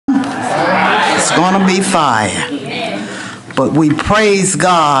It's going to be fire. But we praise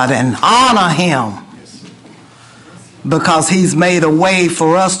God and honor him because he's made a way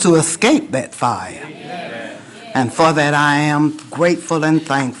for us to escape that fire. And for that I am grateful and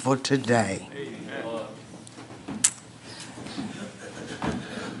thankful today.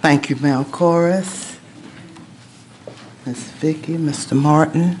 Thank you, Mel Chorus, Miss Vicki, Mr.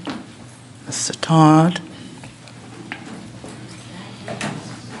 Martin, Mr. Todd.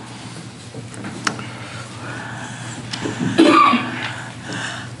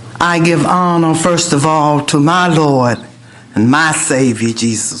 I give honor, first of all, to my Lord and my Savior,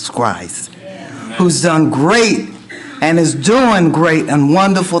 Jesus Christ, who's done great and is doing great and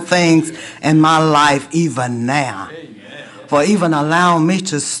wonderful things in my life even now. For even allowing me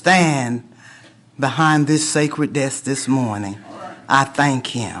to stand behind this sacred desk this morning. I thank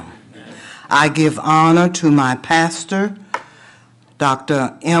him. I give honor to my pastor,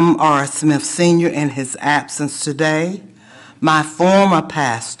 Dr. M.R. Smith Sr., in his absence today, my former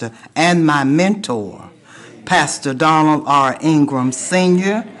pastor and my mentor, Pastor Donald R. Ingram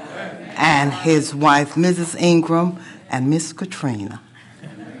Sr., and his wife, Mrs. Ingram, and Miss Katrina.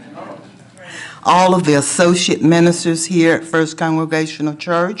 All of the associate ministers here at First Congregational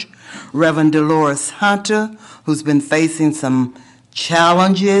Church, Reverend Dolores Hunter, who's been facing some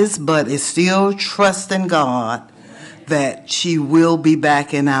challenges but is still trusting God that she will be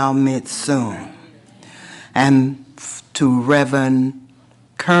back in our midst soon. And to Reverend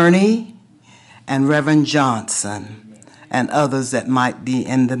Kearney and Reverend Johnson and others that might be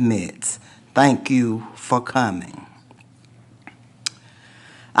in the midst, thank you for coming.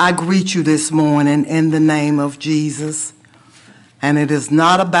 I greet you this morning in the name of Jesus, and it is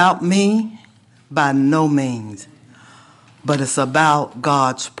not about me by no means, but it's about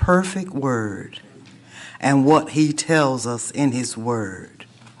God's perfect word and what he tells us in his word.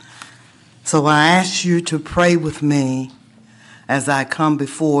 So I ask you to pray with me as I come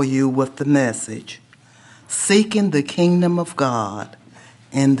before you with the message, seeking the kingdom of God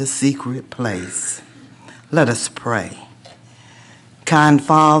in the secret place. Let us pray. Kind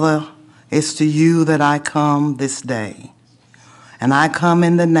Father, it's to you that I come this day. And I come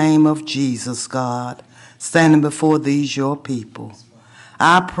in the name of Jesus, God, standing before these your people.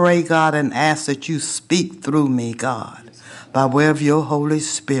 I pray, God, and ask that you speak through me, God, by way of your Holy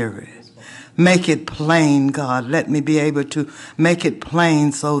Spirit. Make it plain, God. Let me be able to make it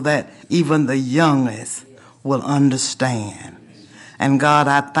plain so that even the youngest will understand. And God,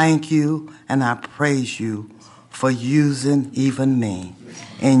 I thank you and I praise you for using even me.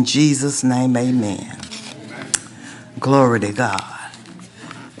 In Jesus' name, amen. Glory to God.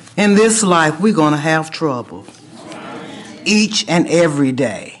 In this life, we're going to have trouble. Each and every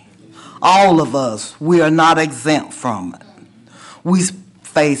day. All of us, we are not exempt from it. We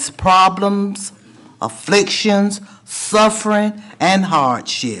face problems, afflictions, suffering, and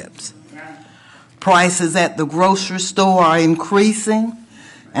hardships. Prices at the grocery store are increasing,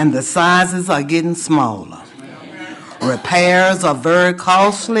 and the sizes are getting smaller. Repairs are very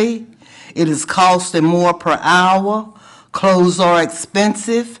costly. It is costing more per hour. Clothes are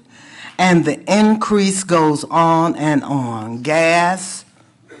expensive, and the increase goes on and on. Gas,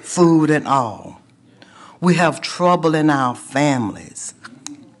 food, and all. We have trouble in our families,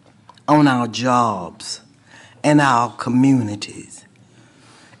 on our jobs, in our communities.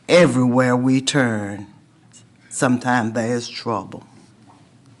 Everywhere we turn, sometimes there is trouble.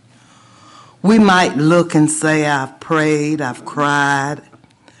 We might look and say, I've prayed, I've cried,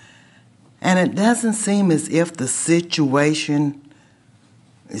 and it doesn't seem as if the situation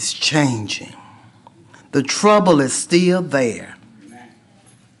is changing. The trouble is still there.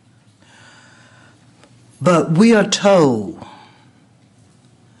 But we are told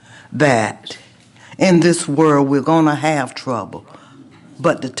that in this world we're going to have trouble,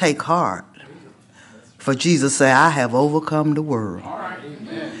 but to take heart. For Jesus said, I have overcome the world.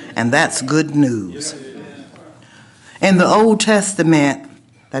 And that's good news. In the Old Testament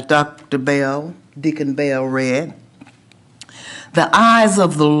that Dr. Bell, Deacon Bell read, the eyes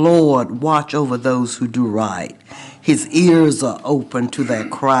of the Lord watch over those who do right. His ears are open to their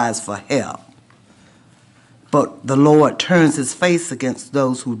cries for help. But the Lord turns his face against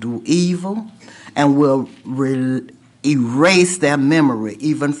those who do evil and will erase their memory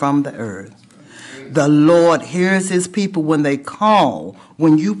even from the earth. The Lord hears his people when they call.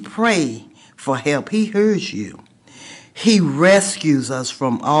 When you pray for help, he hears you. He rescues us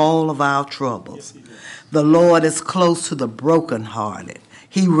from all of our troubles. The Lord is close to the brokenhearted.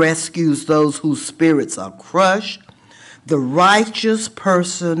 He rescues those whose spirits are crushed. The righteous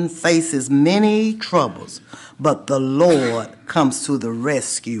person faces many troubles, but the Lord comes to the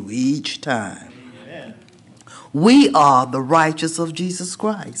rescue each time. We are the righteous of Jesus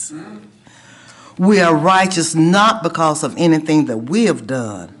Christ. We are righteous not because of anything that we have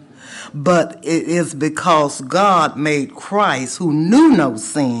done, but it is because God made Christ, who knew no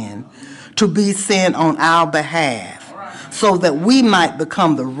sin, to be sin on our behalf, so that we might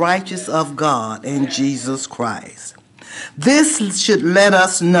become the righteous of God in Jesus Christ. This should let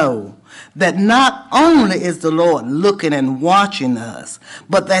us know that not only is the Lord looking and watching us,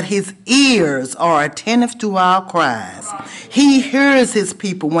 but that his ears are attentive to our cries. He hears his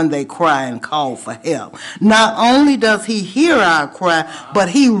people when they cry and call for help. Not only does he hear our cry, but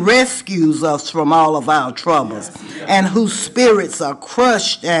he rescues us from all of our troubles, and whose spirits are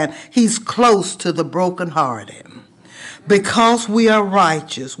crushed, and he's close to the brokenhearted. Because we are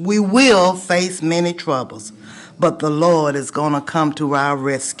righteous, we will face many troubles, but the Lord is going to come to our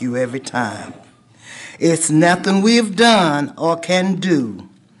rescue every time. It's nothing we've done or can do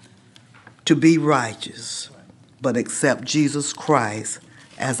to be righteous, but accept Jesus Christ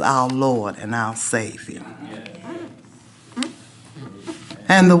as our Lord and our Savior.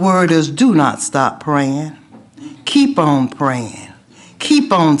 And the word is, do not stop praying. Keep on praying.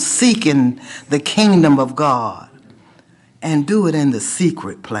 Keep on seeking the kingdom of God, and do it in the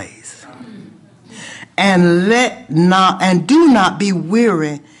secret place. And do not be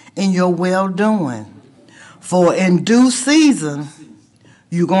weary in your well-doing. For in due season,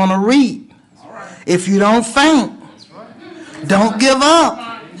 you're going to reap. If you don't faint, don't give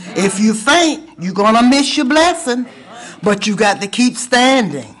up. If you faint, you're going to miss your blessing. But you got to keep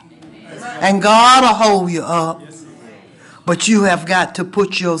standing. And God will hold you up. But you have got to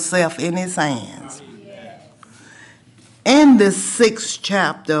put yourself in his hands. In the 6th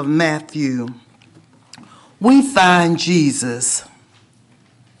chapter of Matthew, we find Jesus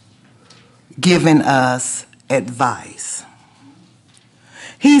giving us advice.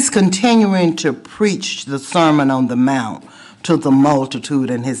 He's continuing to preach the Sermon on the Mount to the multitude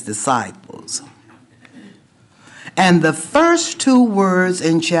and his disciples. And the first 2 words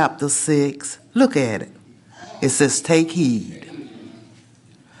in chapter 6, look at it. It says, take heed.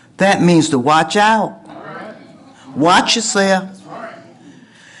 That means to watch out. Watch yourself.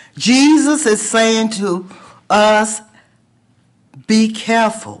 Jesus is saying to us, be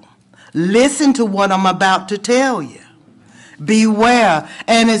careful. Listen to what I'm about to tell you. Beware.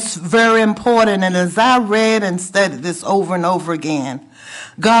 And it's very important. And as I read and studied this over and over again,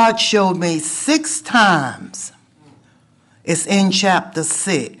 God showed me 6 times. It's in chapter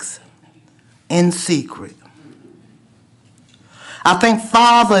 6, in secret. I think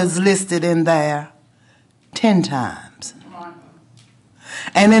Father is listed in there 10 times.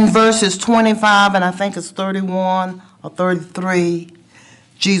 And in verses 25, and I think it's 31 or 33,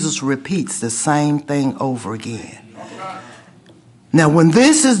 Jesus repeats the same thing over again. Now, when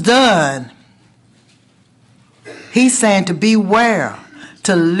this is done, he's saying to beware,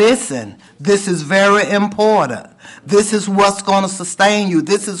 to listen. This is very important. This is what's going to sustain you.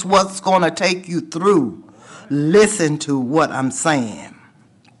 This is what's going to take you through. Listen to what I'm saying.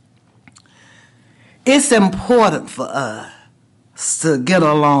 It's important for us to get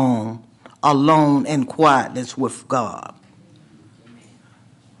alone in quietness with God.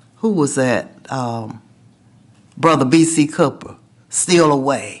 Who was that? Brother B.C. Cooper. Steal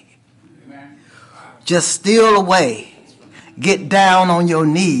away. Just steal away. Get down on your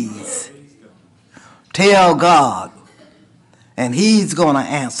knees. Tell God, and he's going to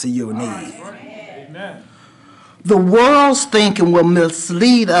answer your need. The world's thinking will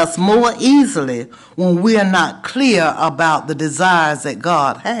mislead us more easily when we are not clear about the desires that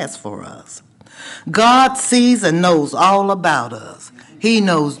God has for us. God sees and knows all about us. He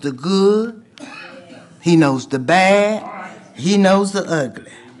knows the good. He knows the bad. He knows the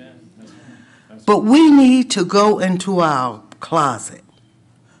ugly. But we need to go into our closet.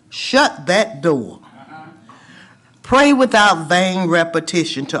 Shut that door. Pray without vain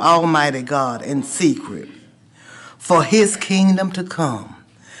repetition to Almighty God in secret for his kingdom to come.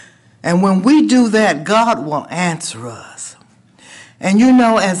 And when we do that, God will answer us. And you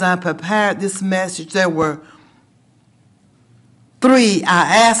know, as I prepared this message, there were 3.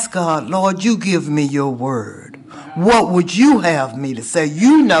 I asked God, Lord, you give me your word. What would you have me to say?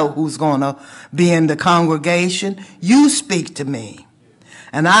 You know who's going to be in the congregation. You speak to me.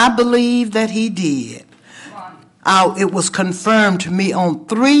 And I believe that he did. It was confirmed to me on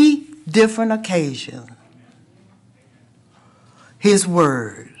 3 different occasions. His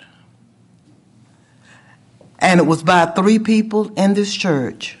word. And it was by 3 people in this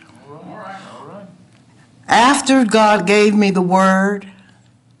church. After God gave me the word,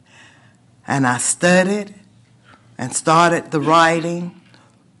 and I studied and started the writing,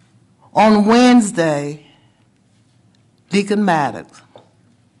 on Wednesday, Deacon Maddox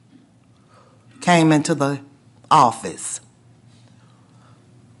came into the office.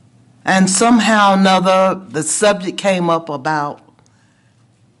 And somehow or another, the subject came up about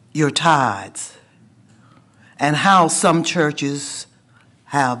your tithes and how some churches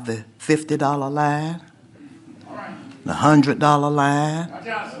have the $50 line, the $100 line.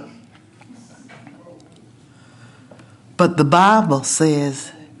 But the Bible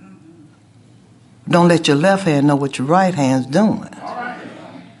says, don't let your left hand know what your right hand's doing.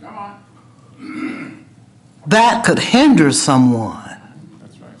 That could hinder someone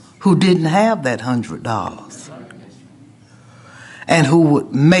who didn't have that $100 and who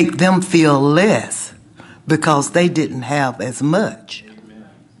would make them feel less because they didn't have as much.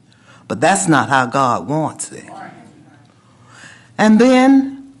 But that's not how God wants it. And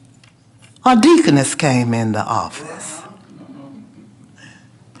then a deaconess came in the office.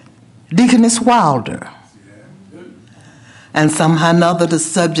 Deaconess Wilder. And somehow or another the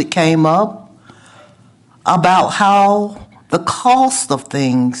subject came up about how the cost of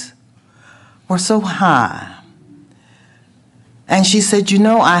things were so high. And she said, you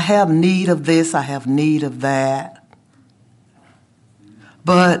know, I have need of this, I have need of that.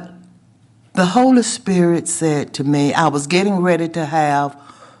 But the Holy Spirit said to me, I was getting ready to have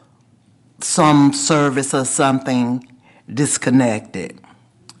some service or something disconnected.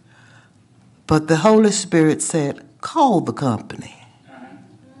 But the Holy Spirit said, call the company.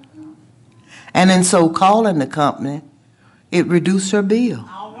 And in so calling the company, it reduced her bill.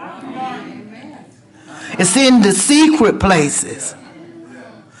 It's in the secret places.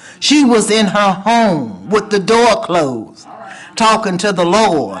 She was in her home with the door closed, talking to the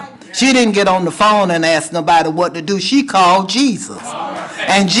Lord. She didn't get on the phone and ask nobody what to do. She called Jesus.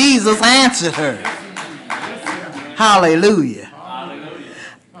 And Jesus answered her. Hallelujah.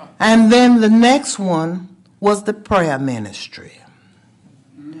 And then the next one was the prayer ministry.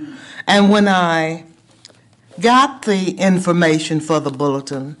 And when I got the information for the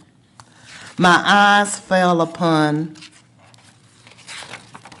bulletin, my eyes fell upon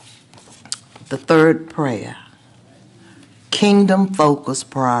the third prayer,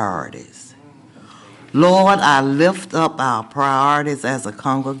 kingdom-focused priorities. Lord, I lift up our priorities as a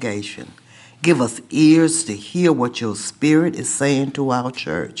congregation. Give us ears to hear what your Spirit is saying to our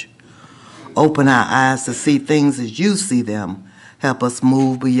church. Open our eyes to see things as you see them. Help us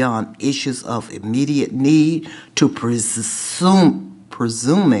move beyond issues of immediate need to pursuing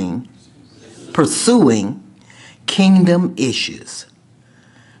kingdom issues.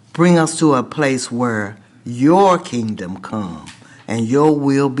 Bring us to a place where your kingdom come and your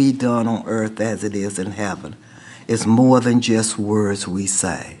will be done on earth as it is in heaven. It's more than just words we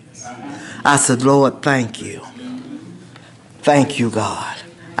say. I said, Lord, thank you. Thank you, God.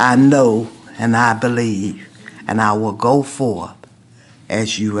 I know and I believe, and I will go forth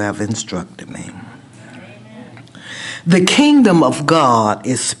as you have instructed me. The kingdom of God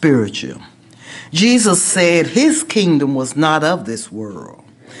is spiritual. Jesus said his kingdom was not of this world,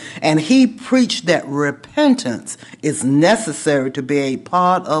 and he preached that repentance is necessary to be a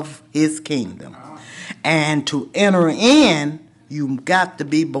part of his kingdom. And to enter in, you've got to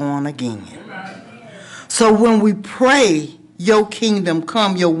be born again. So when we pray, your kingdom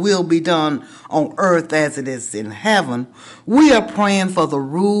come, your will be done on earth as it is in heaven, we are praying for the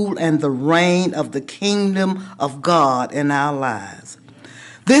rule and the reign of the kingdom of God in our lives.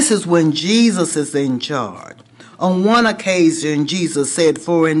 This is when Jesus is in charge. On one occasion, Jesus said,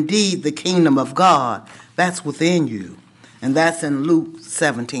 for indeed the kingdom of God, that's within you. And that's in Luke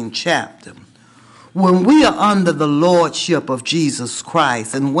 17 chapter. When we are under the lordship of Jesus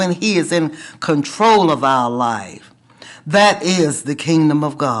Christ and when he is in control of our life, that is the kingdom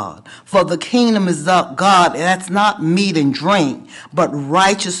of God. For the kingdom is of God, that's not meat and drink, but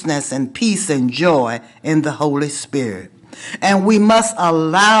righteousness and peace and joy in the Holy Spirit. And we must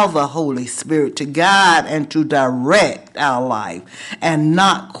allow the Holy Spirit to guide and to direct our life and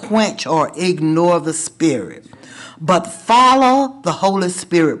not quench or ignore the Spirit, but follow the Holy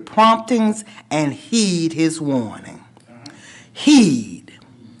Spirit promptings and heed his warning. Heed.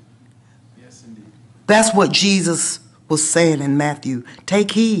 Yes, indeed. That's what Jesus was saying in Matthew.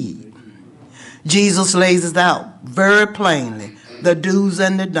 Take heed. Jesus lays it out very plainly, the do's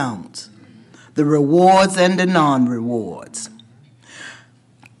and the don'ts, the rewards and the non-rewards.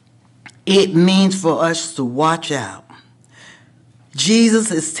 It means for us to watch out.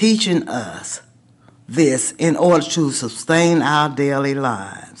 Jesus is teaching us this in order to sustain our daily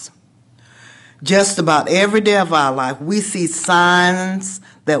lives. Just about every day of our life, we see signs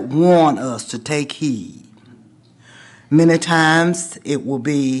that warn us to take heed. Many times it will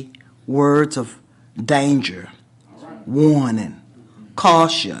be words of danger, warning,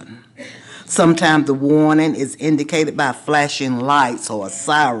 caution. Sometimes the warning is indicated by flashing lights or a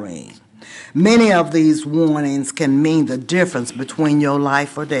siren. Many of these warnings can mean the difference between your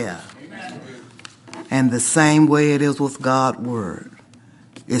life or death. And the same way it is with God's word.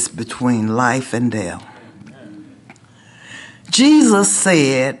 It's between life and death. Jesus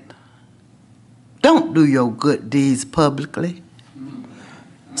said, don't do your good deeds publicly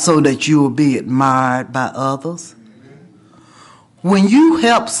so that you will be admired by others. When you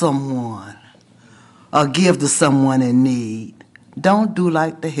help someone or give to someone in need, don't do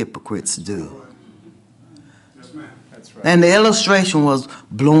like the hypocrites do. And the illustration was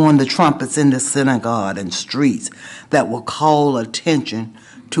blowing the trumpets in the synagogue and streets that will call attention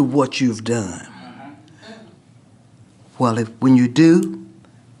to what you've done. Well, when you do,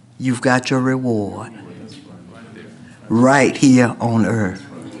 you've got your reward right here on earth,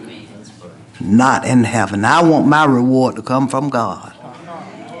 not in heaven. I want my reward to come from God.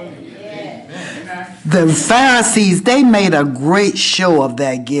 The Pharisees, they made a great show of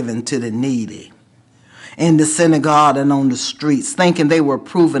their giving to the needy in the synagogue and on the streets, thinking they were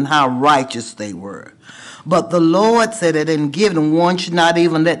proving how righteous they were. But the Lord said that in giving, one should not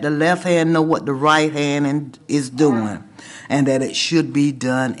even let the left hand know what the right hand is doing, and that it should be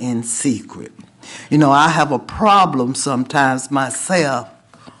done in secret. You know, I have a problem sometimes myself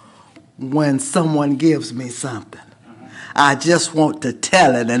when someone gives me something. I just want to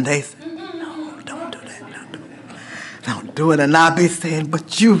tell it, and they say, no, don't do that, don't do it. And I'll be saying,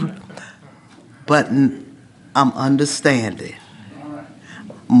 but I'm understanding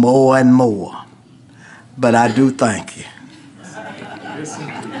more and more. But I do thank you.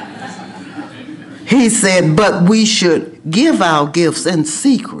 He said, but we should give our gifts in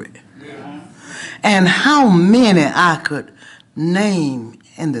secret. And how many I could name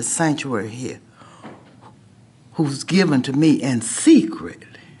in the sanctuary here who's given to me in secret.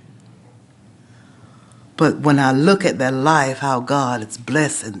 But when I look at their life, how God is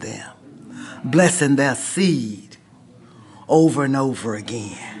blessing them, blessing their seed over and over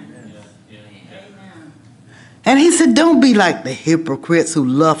again. And he said, don't be like the hypocrites who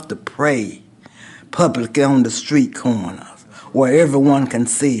love to pray publicly on the street corners where everyone can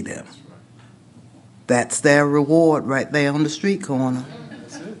see them. That's their reward right there on the street corner.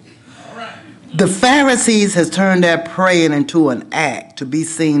 The Pharisees has turned their praying into an act to be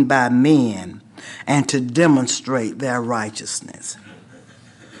seen by men and to demonstrate their righteousness.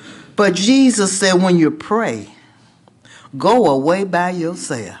 But Jesus said, when you pray, go away by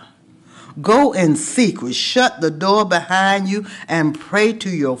yourself. Go in secret, shut the door behind you, and pray to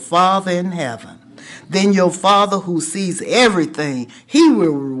your Father in heaven. Then your Father who sees everything, he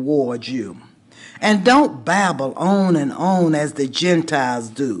will reward you. And don't babble on and on as the Gentiles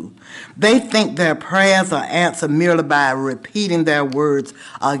do. They think their prayers are answered merely by repeating their words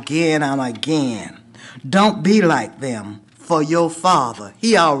again and again. Don't be like them, for your Father,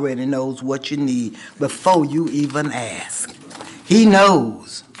 he already knows what you need before you even ask. He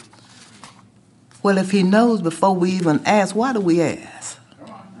knows. Well, if he knows before we even ask, why do we ask?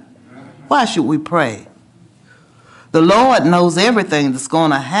 Why should we pray? The Lord knows everything that's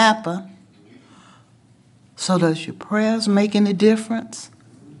going to happen. So does your prayers make any difference?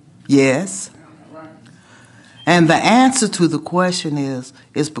 Yes. And the answer to the question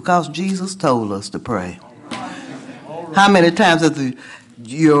is because Jesus told us to pray. How many times have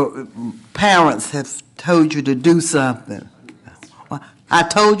your parents have told you to do something? Well, I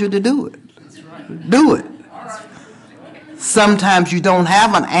told you to do it. Do it. Sometimes you don't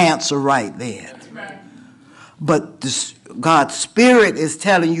have an answer right then. But God's Spirit is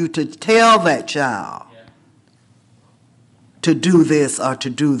telling you to tell that child to do this or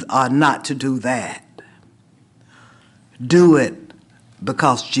not to do that. Do it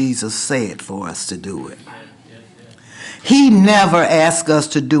because Jesus said for us to do it. He never asked us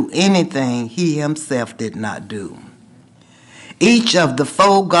to do anything he himself did not do. Each of the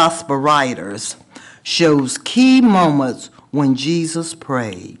 4 gospel writers shows key moments when Jesus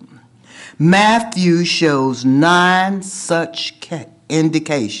prayed. Matthew shows 9 such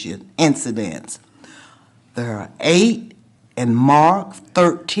incidents. There are 8 in Mark,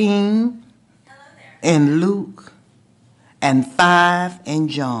 13 in Luke, and 5 in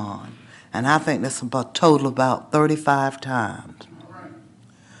John. And I think that's about total about 35 times.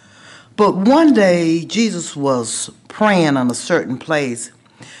 But one day, Jesus was praying in a certain place,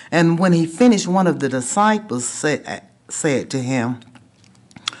 and when he finished, one of the disciples said to him,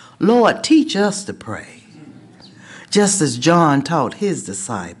 Lord, teach us to pray, just as John taught his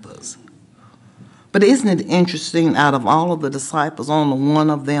disciples. But isn't it interesting, out of all of the disciples, only one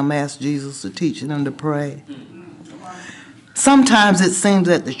of them asked Jesus to teach them to pray? Sometimes it seems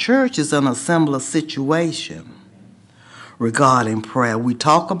that the church is in a similar situation regarding prayer. We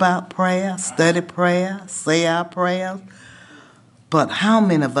talk about prayer, study prayer, say our prayers, but how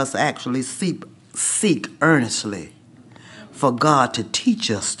many of us actually seek earnestly for God to teach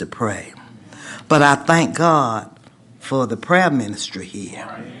us to pray? But I thank God for the prayer ministry here.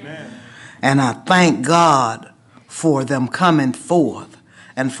 Amen. And I thank God for them coming forth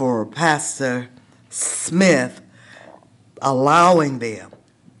and for Pastor Smith allowing them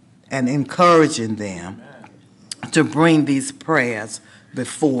and encouraging them to bring these prayers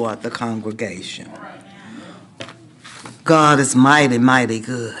before the congregation. God is mighty, mighty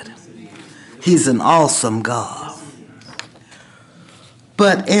good. He's an awesome God.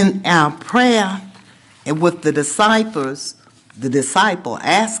 But in our prayer, and with the disciple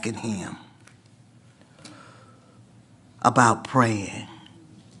asking him about praying,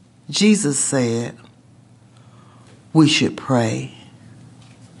 Jesus said we should pray,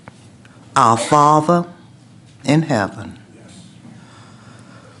 Our Father in heaven.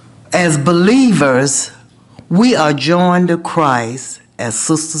 As believers, we are joined to Christ as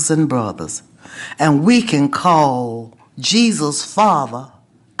sisters and brothers, and we can call Jesus Father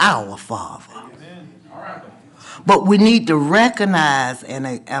our Father. But we need to recognize and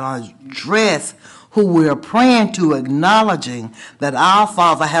address who we are praying to, acknowledging that our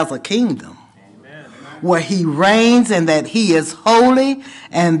Father has a kingdom where he reigns and that he is holy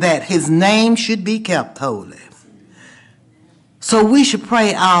and that his name should be kept holy. So we should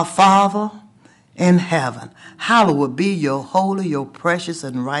pray, Our Father in heaven, hallowed be your holy, your precious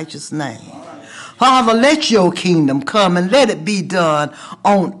and righteous name. Father, let your kingdom come and let it be done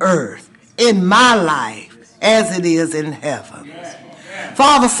on earth, in my life, as it is in heaven.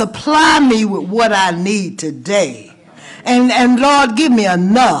 Father, supply me with what I need today. And Lord, give me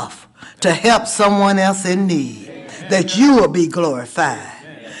enough to help someone else in need, that you will be glorified.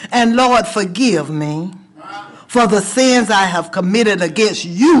 And Lord, forgive me for the sins I have committed against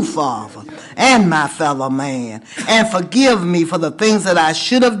you, Father, and my fellow man. And forgive me for the things that I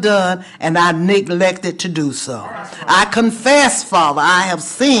should have done and I neglected to do so. I confess, Father, I have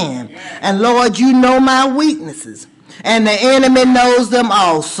sinned. And Lord, you know my weaknesses, and the enemy knows them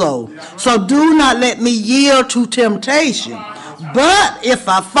also. So do not let me yield to temptation. But if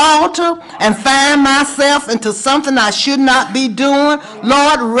I falter and find myself into something I should not be doing,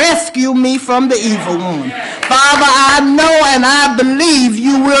 Lord, rescue me from the evil one. Father, I know and I believe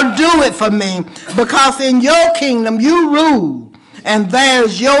you will do it for me, because in your kingdom you rule, and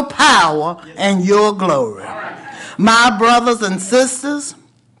there's your power and your glory. My brothers and sisters,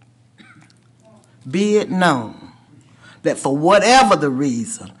 be it known that for whatever the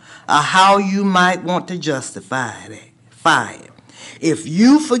reason or how you might want to justify it, if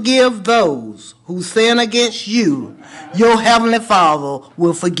you forgive those who sin against you, your heavenly Father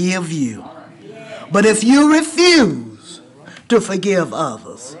will forgive you. But if you refuse to forgive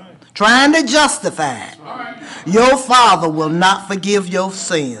others, trying to justify it, your Father will not forgive your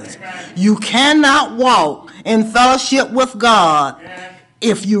sins. You cannot walk in fellowship with God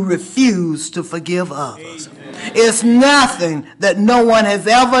if you refuse to forgive others. It's nothing that no one has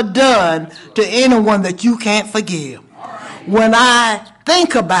ever done to anyone that you can't forgive. When I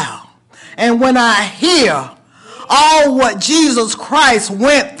think about and when I hear all what Jesus Christ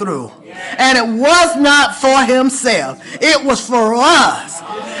went through, and it was not for himself, it was for us.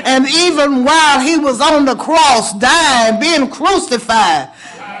 And even while he was on the cross, dying, being crucified,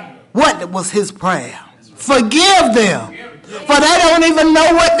 what was his prayer? Forgive them, for they don't even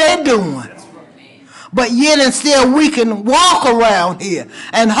know what they're doing. But yet and still we can walk around here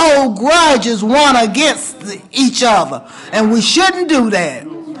and hold grudges one against each other. And we shouldn't do that.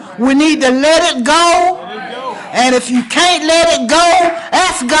 We need to let it go. And if you can't let it go,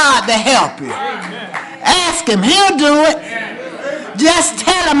 ask God to help you. Ask him. He'll do it. Just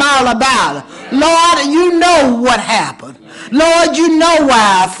tell him all about it. Lord, you know what happened. Lord, you know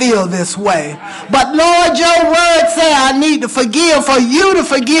why I feel this way. But Lord, your word say I need to forgive for you to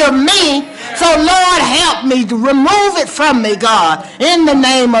forgive me. So Lord, help me to remove it from me, God, in the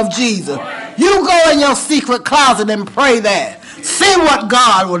name of Jesus. You go in your secret closet and pray that. See what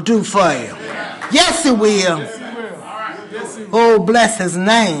God will do for you. Yes, he will. Oh, bless his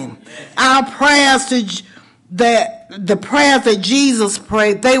name. Our prayers the prayers that Jesus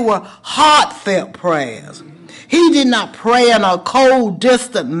prayed, they were heartfelt prayers. He did not pray in a cold,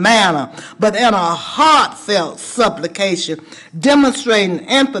 distant manner, but in a heartfelt supplication, demonstrating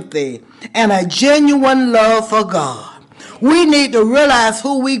empathy and a genuine love for God. We need to realize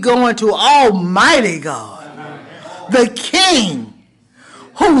who we going to, Almighty God, the King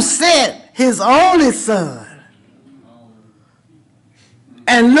who sent his only Son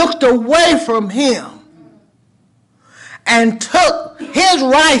and looked away from him and took his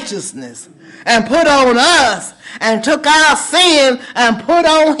righteousness and put on us and took our sin and put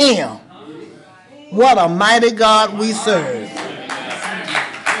on him. What a mighty God we serve.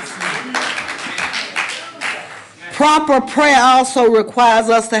 Proper prayer also requires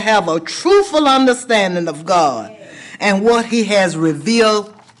us to have a truthful understanding of God and what he has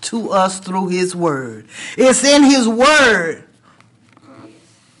revealed to us through his word. It's in his word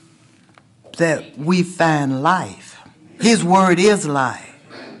that we find life. His word is life.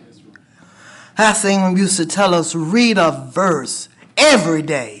 I seen him used to tell us, read a verse every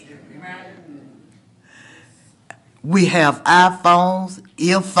day. We have iPhones,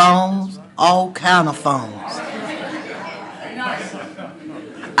 earphones, all kind of phones.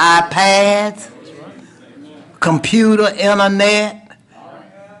 iPads, computer, internet.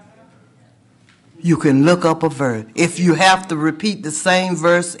 You can look up a verse. If you have to repeat the same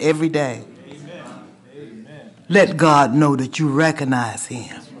verse every day, let God know that you recognize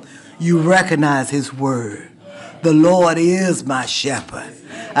him. You recognize his word. The Lord is my shepherd.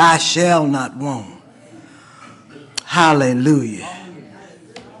 I shall not want. Hallelujah.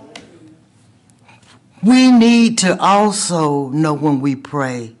 We need to also know when we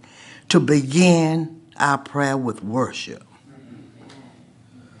pray to begin our prayer with worship.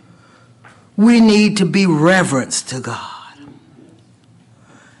 We need to be reverent to God.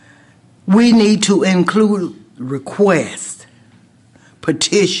 We need to include requests,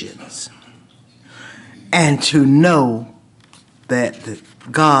 petitions, and to know that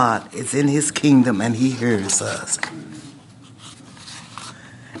God is in his kingdom and he hears us.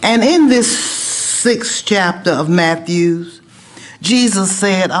 And in this 6th chapter of Matthew, Jesus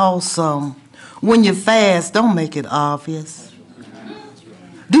said also, when you fast, don't make it obvious.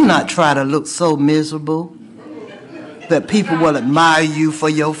 Do not try to look so miserable that people will admire you for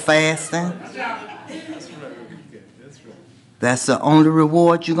your fasting. That's the only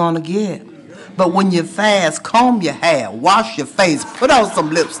reward you're going to get. But when you fast, comb your hair, wash your face, put on some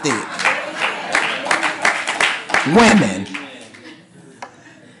lipstick. Women,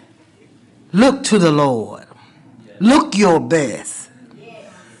 look to the Lord. Look your best.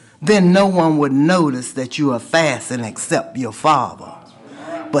 Then no one would notice that you are fasting except your Father.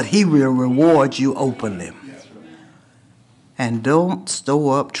 But he will reward you openly. And don't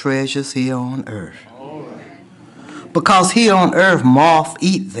store up treasures here on earth. Because here on earth moth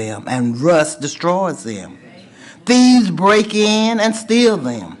eat them and rust destroys them. Thieves break in and steal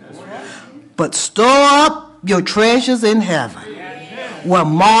them. But store up your treasures in heaven, where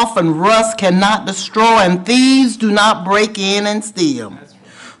moth and rust cannot destroy and thieves do not break in and steal.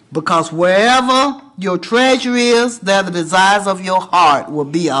 Because wherever your treasure is, there the desires of your heart will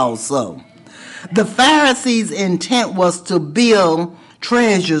be also. The Pharisees' intent was to build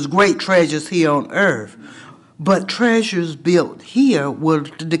treasures, great treasures here on earth. But treasures built here will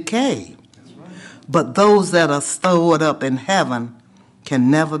decay. But those that are stored up in heaven can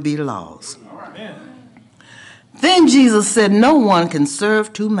never be lost. Then Jesus said, no one can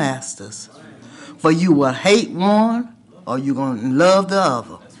serve two masters, for you will hate one or you're going to love the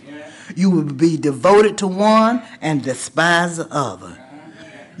other. You will be devoted to one and despise the other.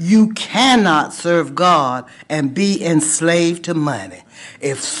 You cannot serve God and be enslaved to money.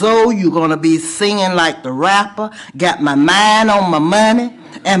 If so, you're going to be singing like the rapper, got my mind on my money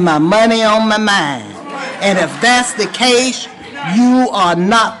and my money on my mind. And if that's the case, you are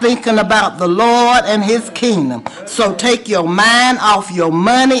not thinking about the Lord and his kingdom. So take your mind off your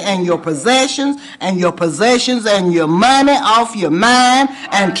money and your possessions and your money off your mind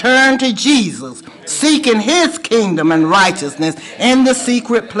and turn to Jesus, seeking his kingdom and righteousness in the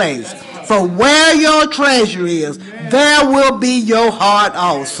secret place. For where your treasure is, there will be your heart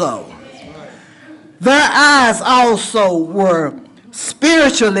also. Their eyes also were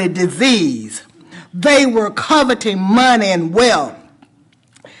spiritually diseased. They were coveting money and wealth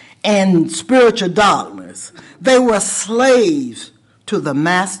and spiritual darkness. They were slaves to the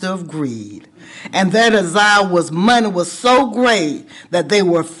master of greed. And their desire was money was so great that they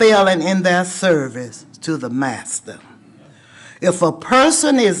were failing in their service to the master. If a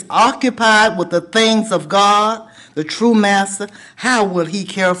person is occupied with the things of God, the true master, how will he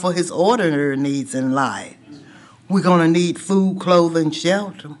care for his ordinary needs in life? We're going to need food, clothing,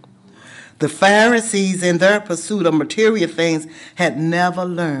 shelter. The Pharisees, in their pursuit of material things, had never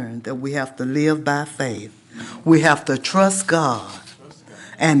learned that we have to live by faith. We have to trust God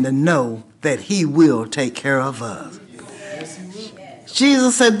and to know that he will take care of us.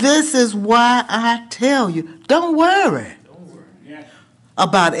 Jesus said, this is why I tell you, don't worry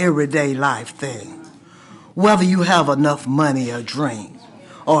about everyday life things, whether you have enough money or drink.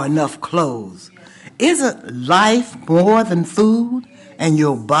 or enough clothes? Isn't life more than food and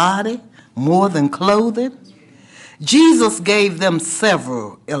your body more than clothing? Jesus gave them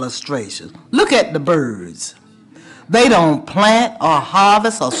several illustrations. Look at the birds. They don't plant or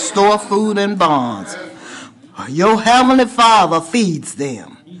harvest or store food in barns. Your heavenly Father feeds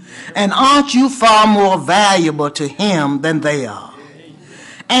them. And aren't you far more valuable to him than they are?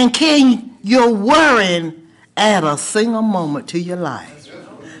 And can your worrying add a single moment to your life?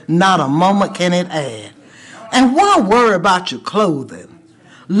 Not a moment can it add. And why worry about your clothing?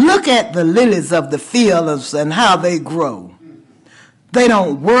 Look at the lilies of the fields and how they grow. They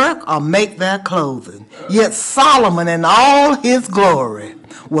don't work or make their clothing. Yet Solomon in all his glory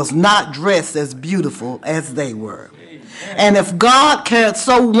was not dressed as beautiful as they were. And if God cared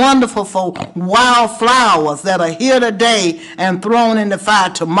so wonderful for wildflowers that are here today and thrown in the fire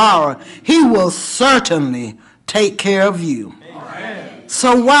tomorrow, he will certainly take care of you.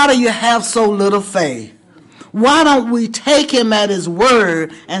 So why do you have so little faith? Why don't we take him at his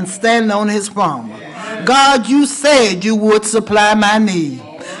word and stand on his promise? God, you said you would supply my need.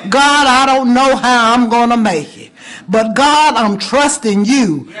 God, I don't know how I'm going to make it. But God, I'm trusting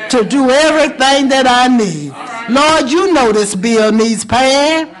you to do everything that I need. Lord, you know this bill needs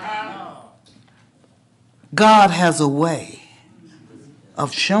paying. God has a way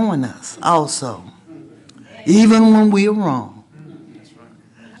of showing us also, even when we are wrong,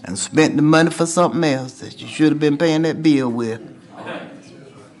 and spent the money for something else that you should have been paying that bill with,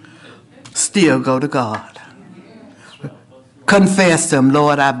 still go to God. Confess to him,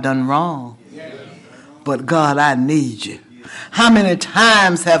 Lord, I've done wrong. But God, I need you. How many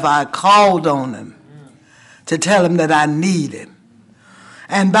times have I called on him to tell him that I need him?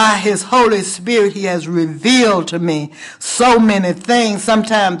 And by his Holy Spirit, he has revealed to me so many things.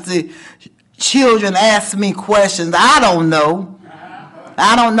 Sometimes the children ask me questions. I don't know.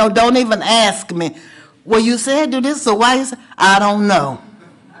 I don't know. Don't even ask me. Well, you said do this, so why you say? I don't know.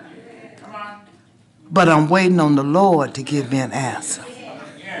 But I'm waiting on the Lord to give me an answer.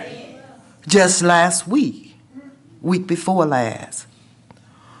 Just last week before last,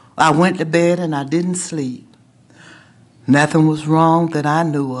 I went to bed and I didn't sleep. Nothing was wrong that I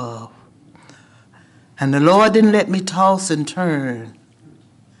knew of. And the Lord didn't let me toss and turn,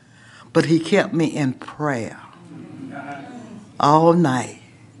 but he kept me in prayer all night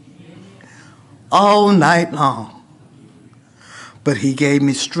long. But he gave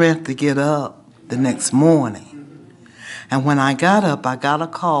me strength to get up the next morning. And when I got up, I got a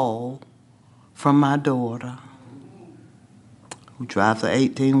call from my daughter, who drives an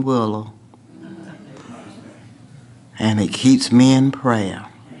 18-wheeler, and it keeps me in prayer.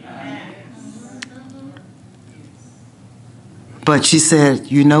 But she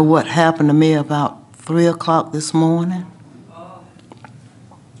said, you know what happened to me about 3 o'clock this morning?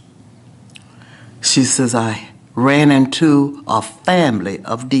 She says, I ran into a family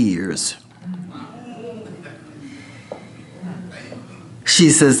of deers. She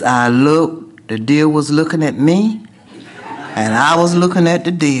says, I looked, the deer was looking at me, and I was looking at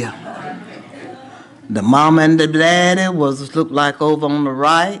the deer. The mama and the daddy looked like over on the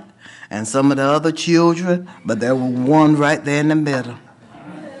right, and some of the other children, but there was one right there in the middle.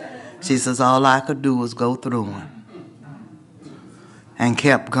 She says, all I could do was go through him, and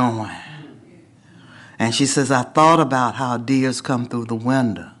kept going. And she says, I thought about how deers come through the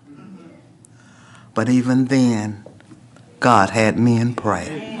window, but even then, God had me in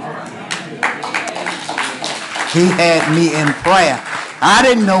prayer. He had me in prayer. I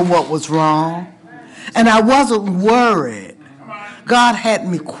didn't know what was wrong, and I wasn't worried. God had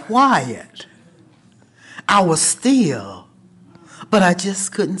me quiet. I was still, but I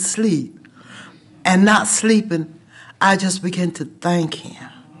just couldn't sleep. And not sleeping, I just began to thank him.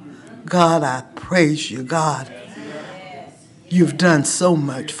 God, I praise you, God. You've done so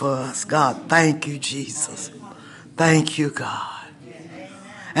much for us. God, thank you, Jesus. Thank you, God.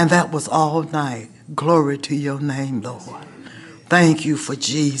 And that was all night. Glory to your name, Lord. Thank you for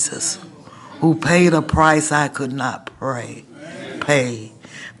Jesus, who paid a price I could not pay.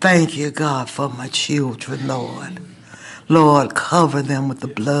 Thank you, God, for my children, Lord. Lord, cover them with the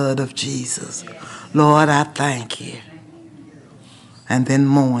blood of Jesus. Lord, I thank you. And then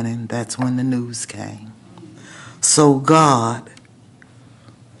morning, that's when the news came. So God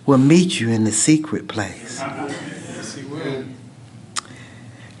will meet you in the secret place. Yes, he will.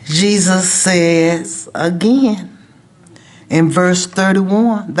 Jesus says again in verse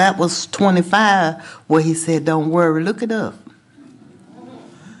 31, that was 25, where he said, don't worry, look it up.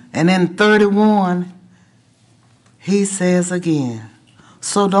 And in 31, he says again,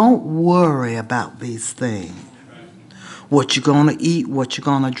 so don't worry about these things. what you're going to eat, what you're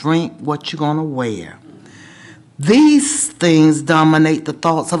going to drink, what you're going to wear. These things dominate the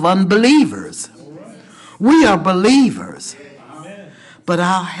thoughts of unbelievers. We are believers. But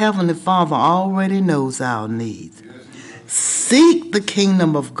our Heavenly Father already knows our needs. Seek the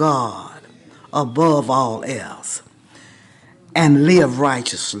kingdom of God above all else and live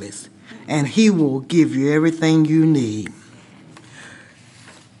righteously, and He will give you everything you need.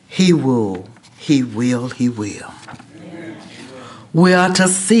 He will. He will. He will. We are to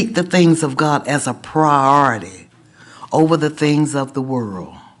seek the things of God as a priority over the things of the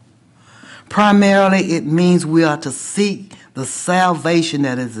world. Primarily, it means we are to seek the salvation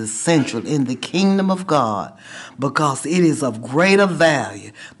that is essential in the kingdom of God because it is of greater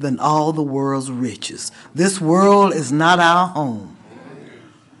value than all the world's riches. This world is not our home.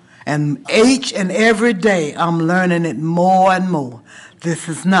 And each and every day, I'm learning it more and more. This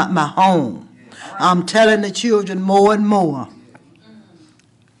is not my home. I'm telling the children more and more,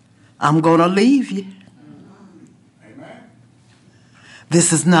 I'm going to leave you.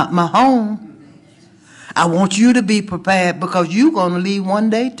 This is not my home. I want you to be prepared because you're going to leave one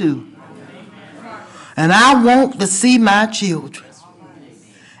day too. And I want to see my children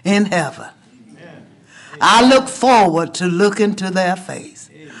in heaven. I look forward to looking to their face.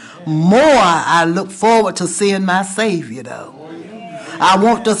 More, I look forward to seeing my Savior, though. I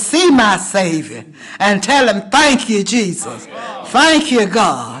want to see my Savior and tell him, thank you, Jesus. Thank you,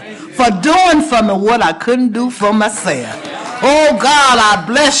 God, for doing for me what I couldn't do for myself. Oh, God, I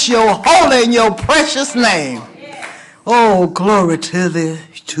bless your holy and your precious name. Oh, glory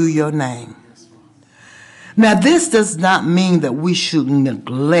to your name. Now, this does not mean that we should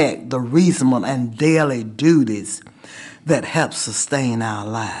neglect the reasonable and daily duties that help sustain our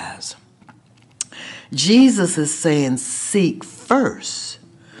lives. Jesus is saying, seek first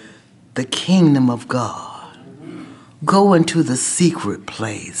the kingdom of God. Go into the secret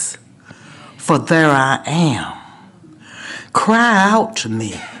place, for there I am. Cry out to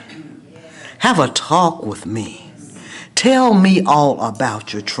me. Have a talk with me. Tell me all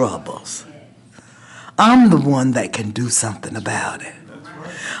about your troubles. I'm the one that can do something about it.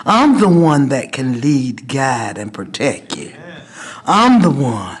 I'm the one that can lead, guide, and protect you. I'm the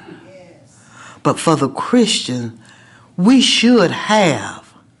one. But for the Christian, we should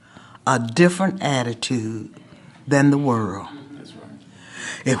have a different attitude than the world.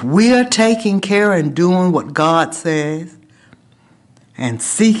 If we are taking care and doing what God says and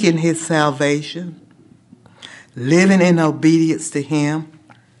seeking his salvation, living in obedience to him,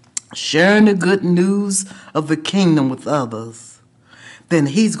 sharing the good news of the kingdom with others, then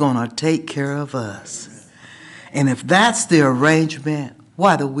he's going to take care of us. And if that's the arrangement,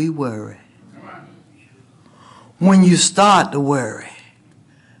 why do we worry? When you start to worry,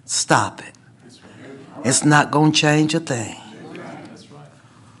 stop it. It's not going to change a thing.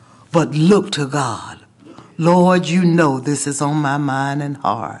 But look to God. Lord, you know this is on my mind and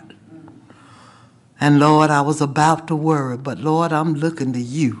heart. And Lord, I was about to worry, but Lord, I'm looking to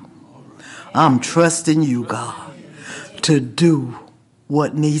you. I'm trusting you, God, to do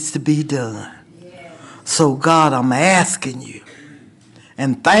what needs to be done. So God, I'm asking you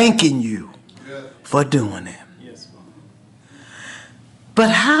and thanking you for doing it. But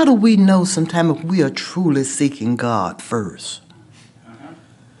how do we know sometimes if we are truly seeking God first?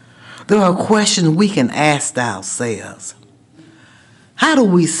 There are questions we can ask ourselves. How do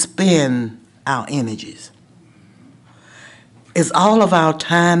we spend our energies? Is all of our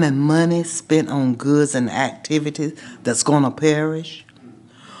time and money spent on goods and activities that's going to perish?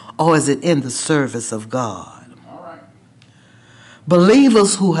 Or is it in the service of God?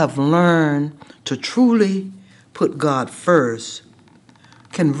 Believers who have learned to truly put God first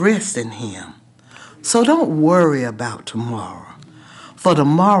can rest in him. So don't worry about tomorrow, for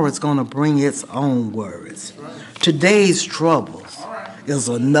tomorrow is going to bring its own worries. Today's troubles is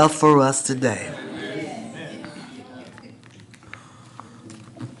enough for us today.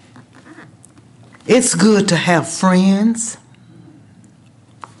 It's good to have friends.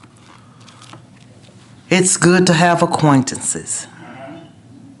 It's good to have acquaintances.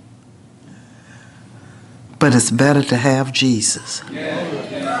 But it's better to have Jesus.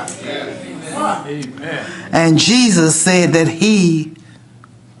 And Jesus said that he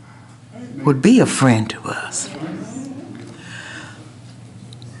would be a friend to us.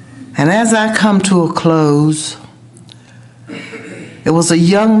 And as I come to a close, it was a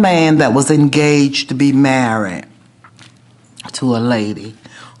young man that was engaged to be married to a lady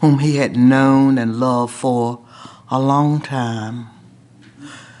whom he had known and loved for a long time.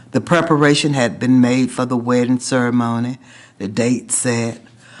 The preparation had been made for the wedding ceremony, the date set,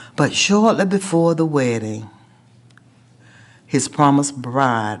 but shortly before the wedding, his promised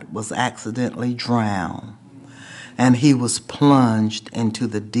bride was accidentally drowned, and he was plunged into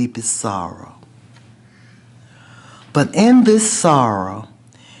the deepest sorrow. But in this sorrow,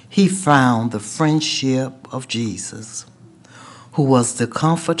 he found the friendship of Jesus, who was the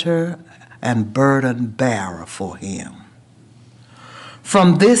comforter and burden bearer for him.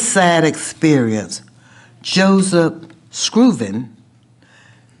 From this sad experience, Joseph Scruven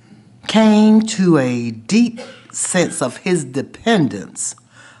came to a deep sense of his dependence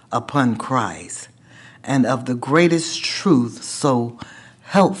upon Christ and of the greatest truth so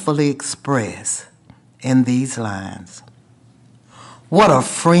helpfully expressed in these lines. What a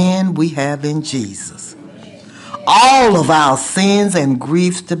friend we have in Jesus. All of our sins and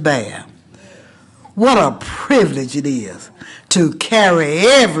griefs to bear. What a privilege it is to carry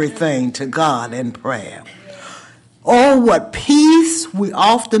everything to God in prayer. Oh, what peace we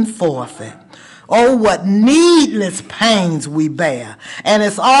often forfeit. Oh, what needless pains we bear. And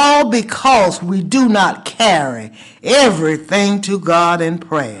it's all because we do not carry everything to God in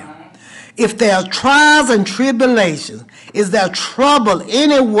prayer. If there are trials and tribulations, is there trouble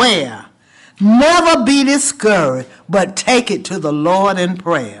anywhere, never be discouraged, but take it to the Lord in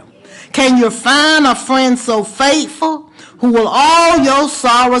prayer. Can you find a friend so faithful who will all your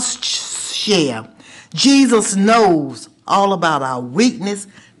sorrows share? Jesus knows all about our weakness.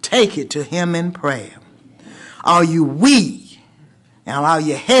 Take it to him in prayer. Are you weak and are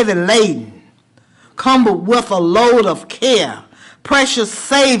you heavy laden, cumbered with a load of care? Precious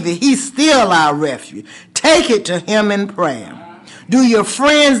Savior, he's still our refuge. Take it to him in prayer. Do your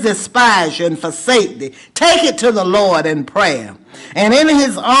friends despise you and forsake thee? Take it to the Lord in prayer. And in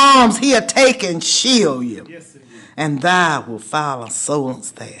his arms he'll take and shield you. And thou will find a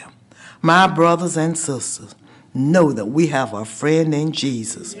solace there. My brothers and sisters, know that we have a friend in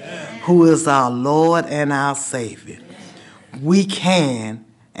Jesus who is our Lord and our Savior. We can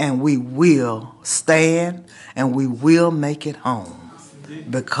and we will stand and we will make it home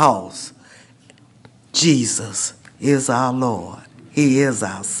because Jesus is our Lord. He is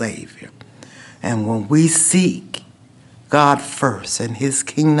our Savior. And when we seek God first and his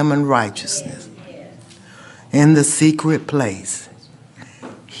kingdom and righteousness in the secret place,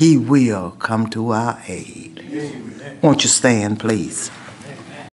 he will come to our aid. Won't you stand, please?